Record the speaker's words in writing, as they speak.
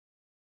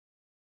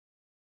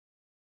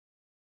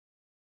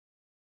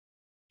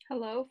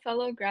Hello,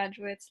 fellow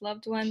graduates,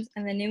 loved ones,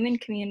 and the Newman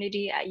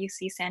community at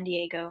UC San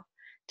Diego.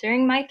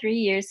 During my 3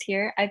 years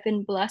here, I've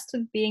been blessed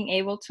with being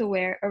able to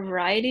wear a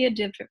variety of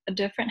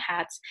different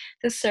hats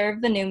to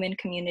serve the Newman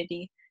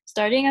community.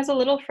 Starting as a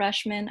little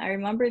freshman, I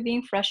remember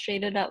being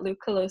frustrated at Luke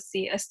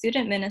Colosi, a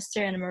student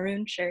minister in a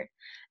maroon shirt,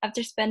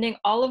 after spending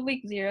all of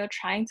week zero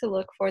trying to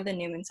look for the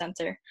Newman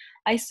Center.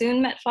 I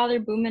soon met Father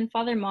Boom and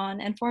Father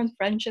Mon and formed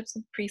friendships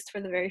with priests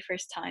for the very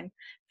first time.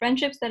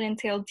 Friendships that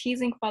entailed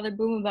teasing Father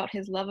Boom about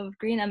his love of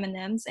green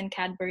M&Ms and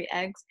Cadbury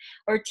eggs,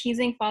 or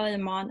teasing Father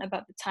Mon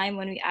about the time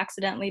when we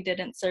accidentally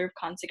didn't serve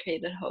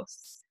consecrated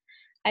hosts.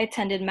 I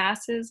attended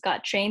masses,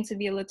 got trained to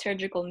be a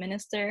liturgical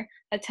minister,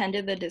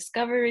 attended the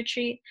Discover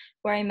Retreat,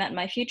 where I met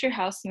my future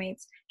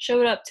housemates,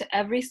 showed up to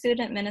every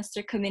student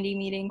minister committee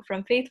meeting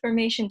from faith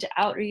formation to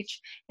outreach,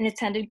 and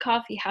attended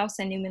Coffee House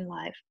and Newman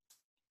Live.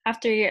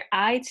 After a year,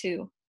 I,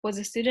 too, was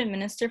a student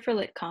minister for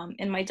Litcom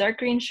in my dark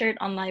green shirt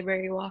on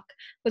Library Walk,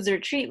 was a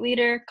retreat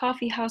leader,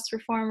 coffee house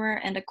reformer,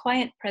 and a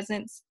quiet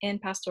presence in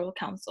pastoral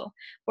council,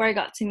 where I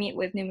got to meet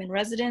with Newman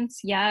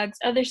residents, YAGs,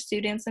 other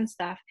students, and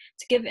staff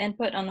to give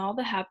input on all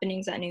the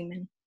happenings at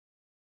Newman.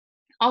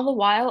 All the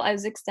while, I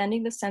was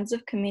extending the sense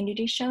of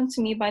community shown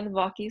to me by the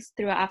Vakis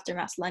through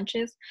after-mass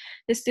lunches,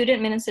 the student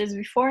ministers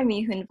before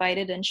me who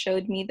invited and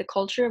showed me the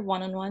culture of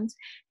one-on-ones,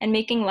 and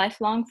making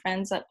lifelong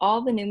friends at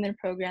all the Newman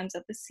programs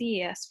at the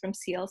CES, from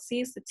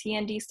CLCs to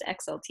TNDs to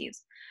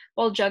XLTs.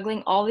 While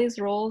juggling all these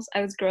roles, I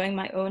was growing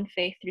my own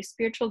faith through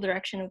spiritual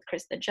direction with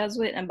Chris the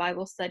Jesuit and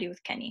Bible study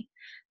with Kenny.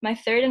 My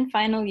third and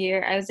final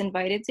year, I was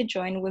invited to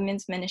join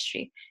women's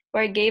ministry,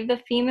 where I gave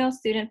the female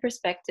student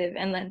perspective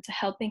and lent a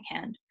helping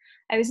hand.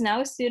 I was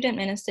now a student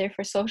minister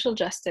for social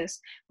justice,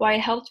 where I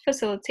helped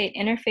facilitate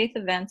interfaith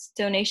events,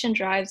 donation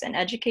drives, and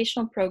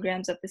educational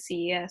programs at the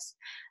CES.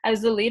 I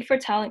was the lead for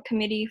talent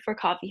committee for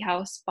Coffee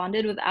House,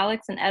 bonded with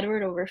Alex and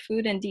Edward over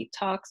food and deep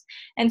talks,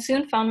 and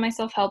soon found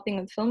myself helping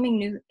with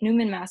filming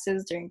Newman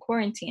masses during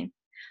quarantine.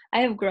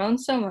 I have grown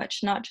so much,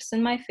 not just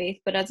in my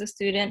faith, but as a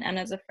student and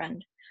as a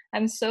friend.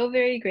 I'm so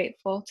very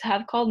grateful to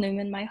have called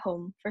Newman my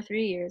home for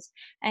 3 years,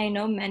 and I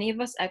know many of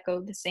us echo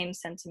the same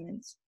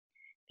sentiments.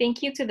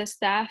 Thank you to the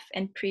staff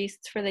and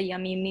priests for the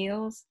yummy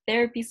meals,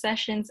 therapy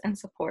sessions, and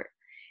support.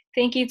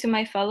 Thank you to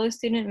my fellow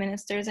student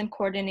ministers and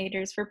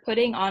coordinators for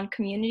putting on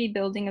community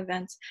building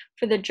events,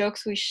 for the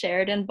jokes we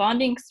shared and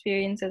bonding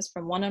experiences,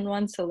 from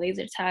one-on-ones to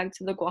laser tag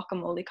to the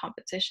guacamole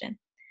competition.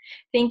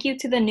 Thank you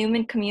to the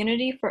Newman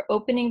community for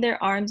opening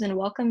their arms and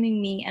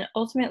welcoming me and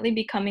ultimately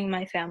becoming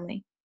my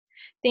family.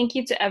 Thank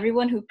you to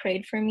everyone who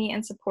prayed for me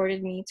and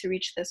supported me to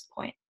reach this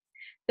point.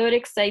 Though it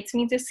excites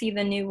me to see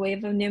the new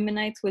wave of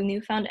Newmanites with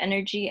newfound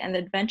energy and the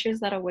adventures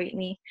that await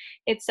me,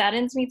 it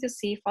saddens me to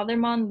see Father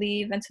Mon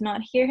leave and to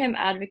not hear him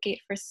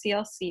advocate for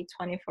CLC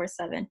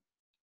 24/7.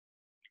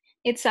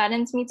 It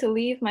saddens me to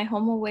leave my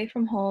home away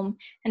from home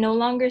and no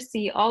longer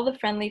see all the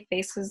friendly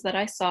faces that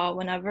I saw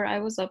whenever I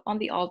was up on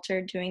the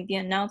altar doing the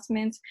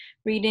announcements,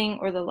 reading,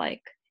 or the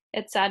like.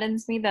 It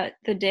saddens me that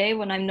the day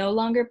when I'm no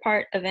longer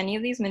part of any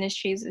of these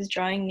ministries is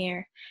drawing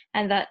near,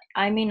 and that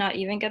I may not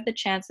even get the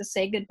chance to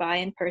say goodbye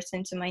in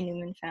person to my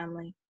Newman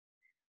family.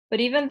 But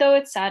even though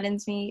it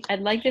saddens me,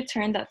 I'd like to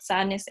turn that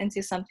sadness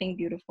into something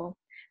beautiful.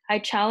 I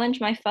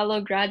challenge my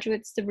fellow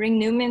graduates to bring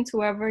Newman to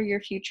wherever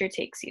your future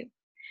takes you.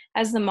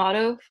 As the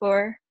motto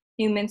for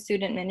Newman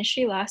Student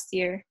Ministry last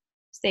year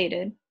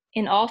stated,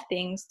 in all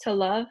things, to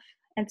love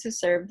and to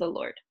serve the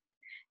Lord.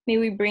 May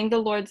we bring the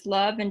Lord's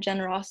love and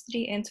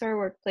generosity into our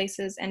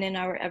workplaces and in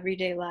our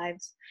everyday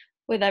lives.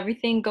 With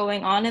everything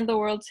going on in the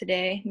world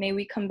today, may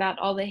we combat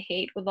all the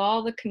hate with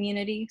all the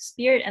community,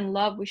 spirit, and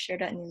love we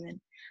shared at Newman.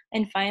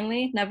 And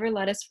finally, never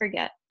let us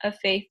forget a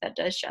faith that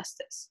does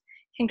justice.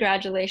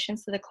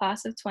 Congratulations to the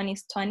class of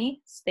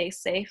 2020. Stay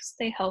safe,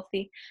 stay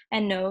healthy,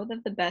 and know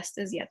that the best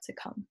is yet to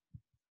come.